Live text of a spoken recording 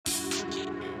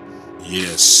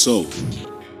Yeah, so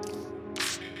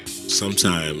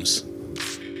sometimes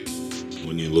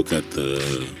when you look at the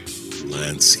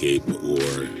landscape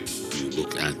or you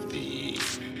look at the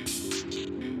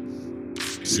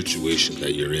situation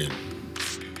that you're in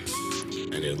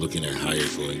and you're looking at how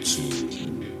you're going to,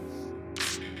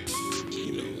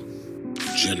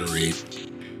 generate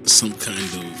some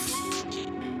kind of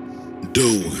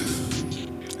dough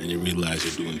and you realize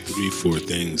you're doing three, four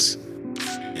things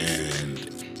and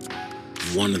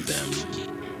one of them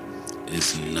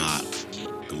is not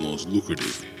the most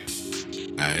lucrative.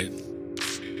 Alright?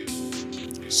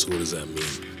 So what does that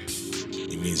mean?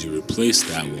 It means you replace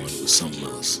that one with something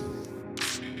else.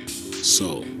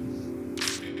 So,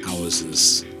 how is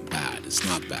this bad? It's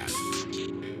not bad.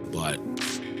 But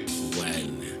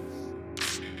when,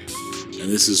 and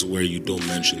this is where you don't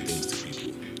mention things to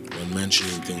people. When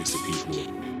mentioning things to people,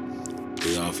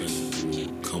 they often will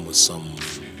come with some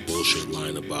bullshit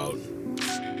line about,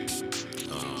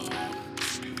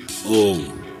 oh,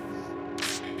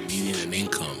 needing an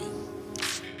income.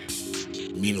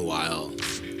 Meanwhile,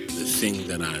 the thing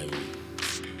that I'm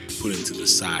putting to the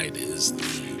side is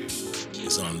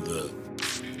on the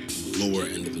lower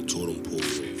end of the totem pole of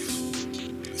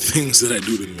things that I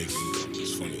do to make income.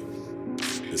 It's funny.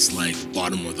 It's like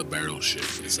bottom of the barrel shit.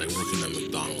 It's like working at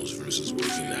McDonald's versus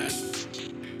working at, I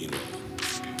don't know.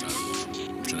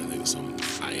 I'm trying to think of some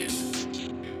high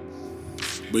end.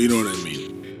 But you know what I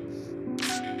mean.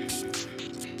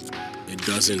 It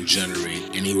doesn't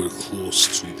generate anywhere close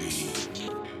to the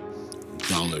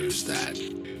dollars that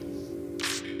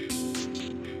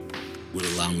would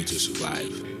allow me to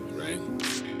survive, right?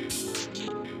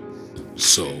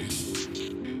 So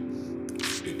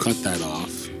we cut that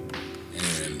off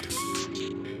and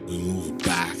we move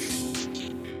back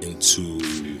into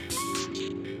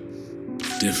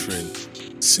different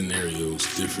scenarios,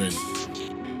 different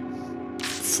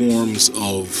forms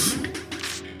of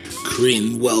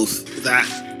creating wealth that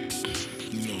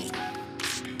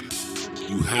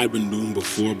you had been doing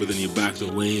before, but then you backed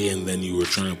away and then you were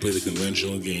trying to play the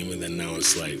conventional game, and then now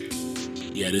it's like,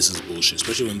 yeah, this is bullshit.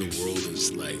 Especially when the world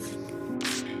is like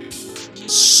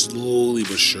slowly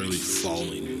but surely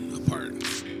falling apart.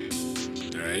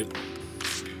 Alright?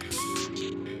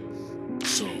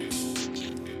 So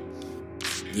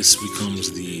this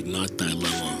becomes the not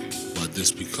dilemma, but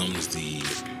this becomes the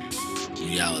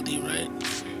reality, right?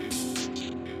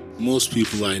 Most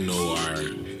people I know are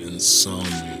in some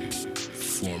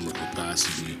form or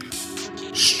capacity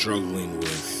struggling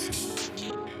with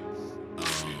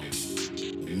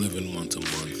living month to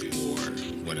month or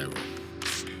whatever.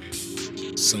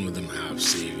 Some of them have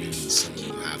savings, some of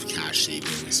them have cash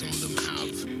savings, some of them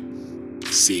have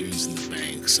savings in the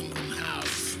bank, some of them have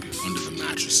under the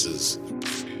mattresses,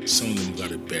 some of them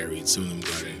got it buried, some of them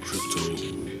got it in crypto,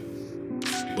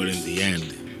 but in the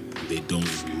end they don't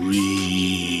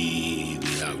really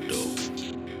have dough.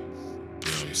 You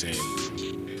know what I'm saying?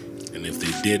 And if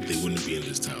they did, they wouldn't be in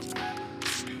this town.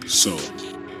 So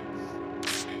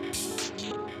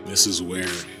this is where,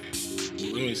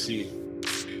 let me see,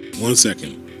 1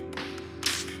 second.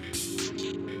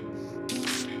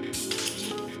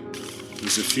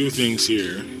 There's a few things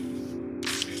here, and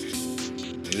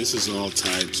this is all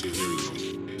tied to, here we go.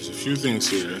 There's a few things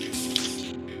here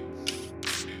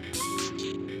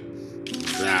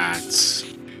that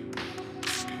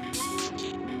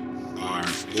are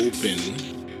open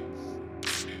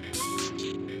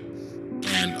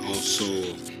and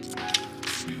also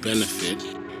benefit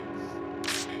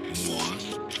moi,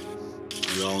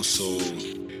 and also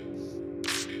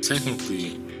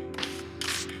technically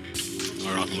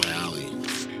are up my alley.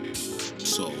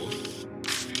 So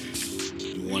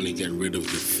you want to get rid of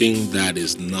the thing that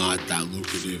is not that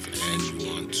lucrative, and you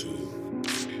want to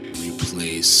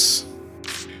replace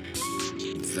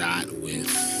that with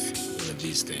one of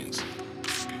these things.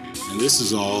 And this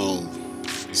is all,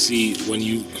 see, when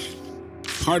you,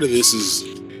 part of this is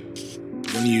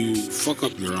when you fuck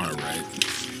up your arm, right?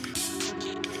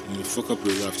 When you fuck up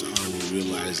your left arm, you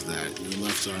realize that your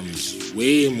left arm is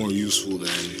way more useful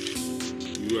than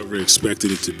you ever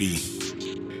expected it to be.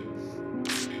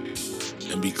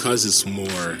 And because it's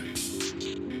more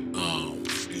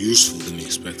useful than you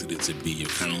expected it to be, you're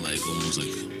kind of like, almost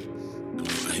like,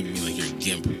 I mean, like you're a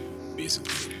gimp,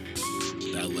 basically.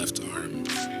 That left arm,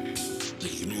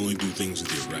 like you can only do things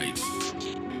with your right.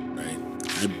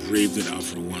 I braved it out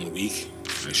for 1 week.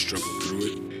 I struggled through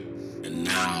it, and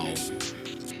now it's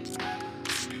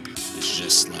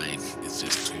just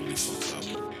totally fucked up.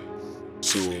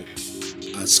 So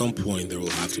at some point there will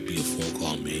have to be a phone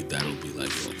call made that'll be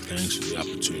like, look, thanks for the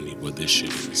opportunity, but this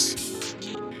shit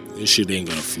ain't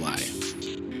gonna fly.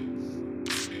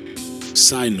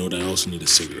 Side note, I also need a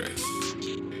cigarette.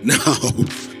 Now,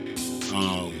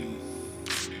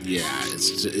 yeah,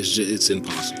 it's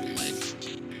impossible. Like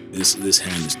this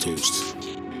hand is toast,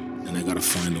 and I gotta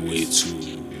find a way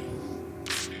to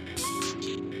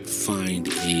find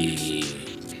a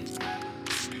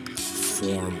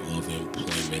form of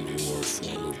employment or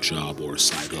form of job or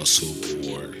side hustle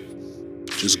or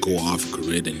just go off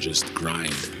grid and just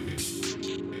grind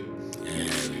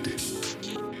and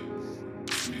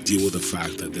deal with the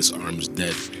fact that this arm's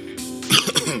dead.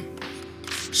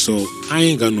 So I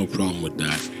ain't got no problem with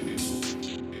that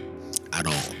at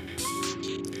all.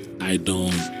 I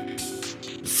don't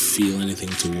feel anything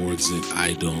towards it.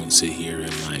 I don't sit here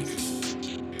and like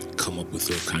come up with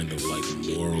a kind of like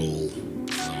moral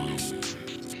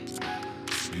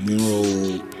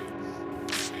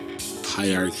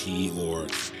hierarchy or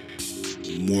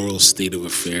moral state of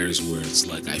affairs where it's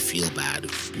like I feel bad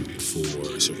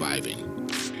for surviving.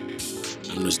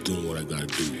 I'm just doing what I gotta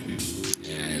do,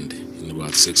 and in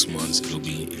about 6 months it'll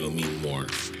mean more.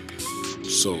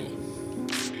 So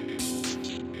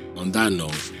on that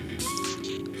note,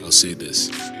 I'll say this: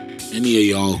 any of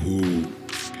y'all who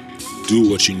do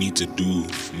what you need to do,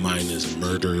 minus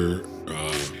murder,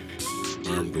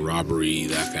 armed robbery,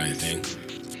 that kind of thing.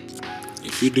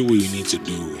 If you do what you need to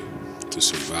do to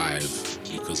survive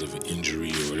because of an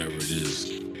injury or whatever it is,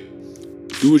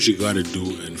 do what you gotta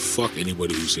do and fuck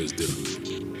anybody who says different,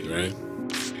 right?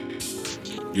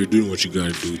 You're doing what you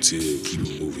gotta do to keep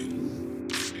it moving.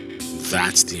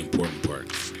 That's the important part.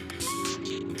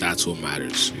 That's what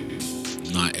matters,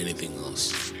 not anything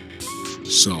else.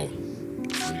 So,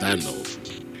 on that note,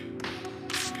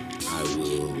 I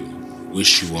will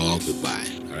wish you all goodbye,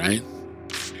 alright?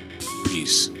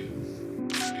 Peace.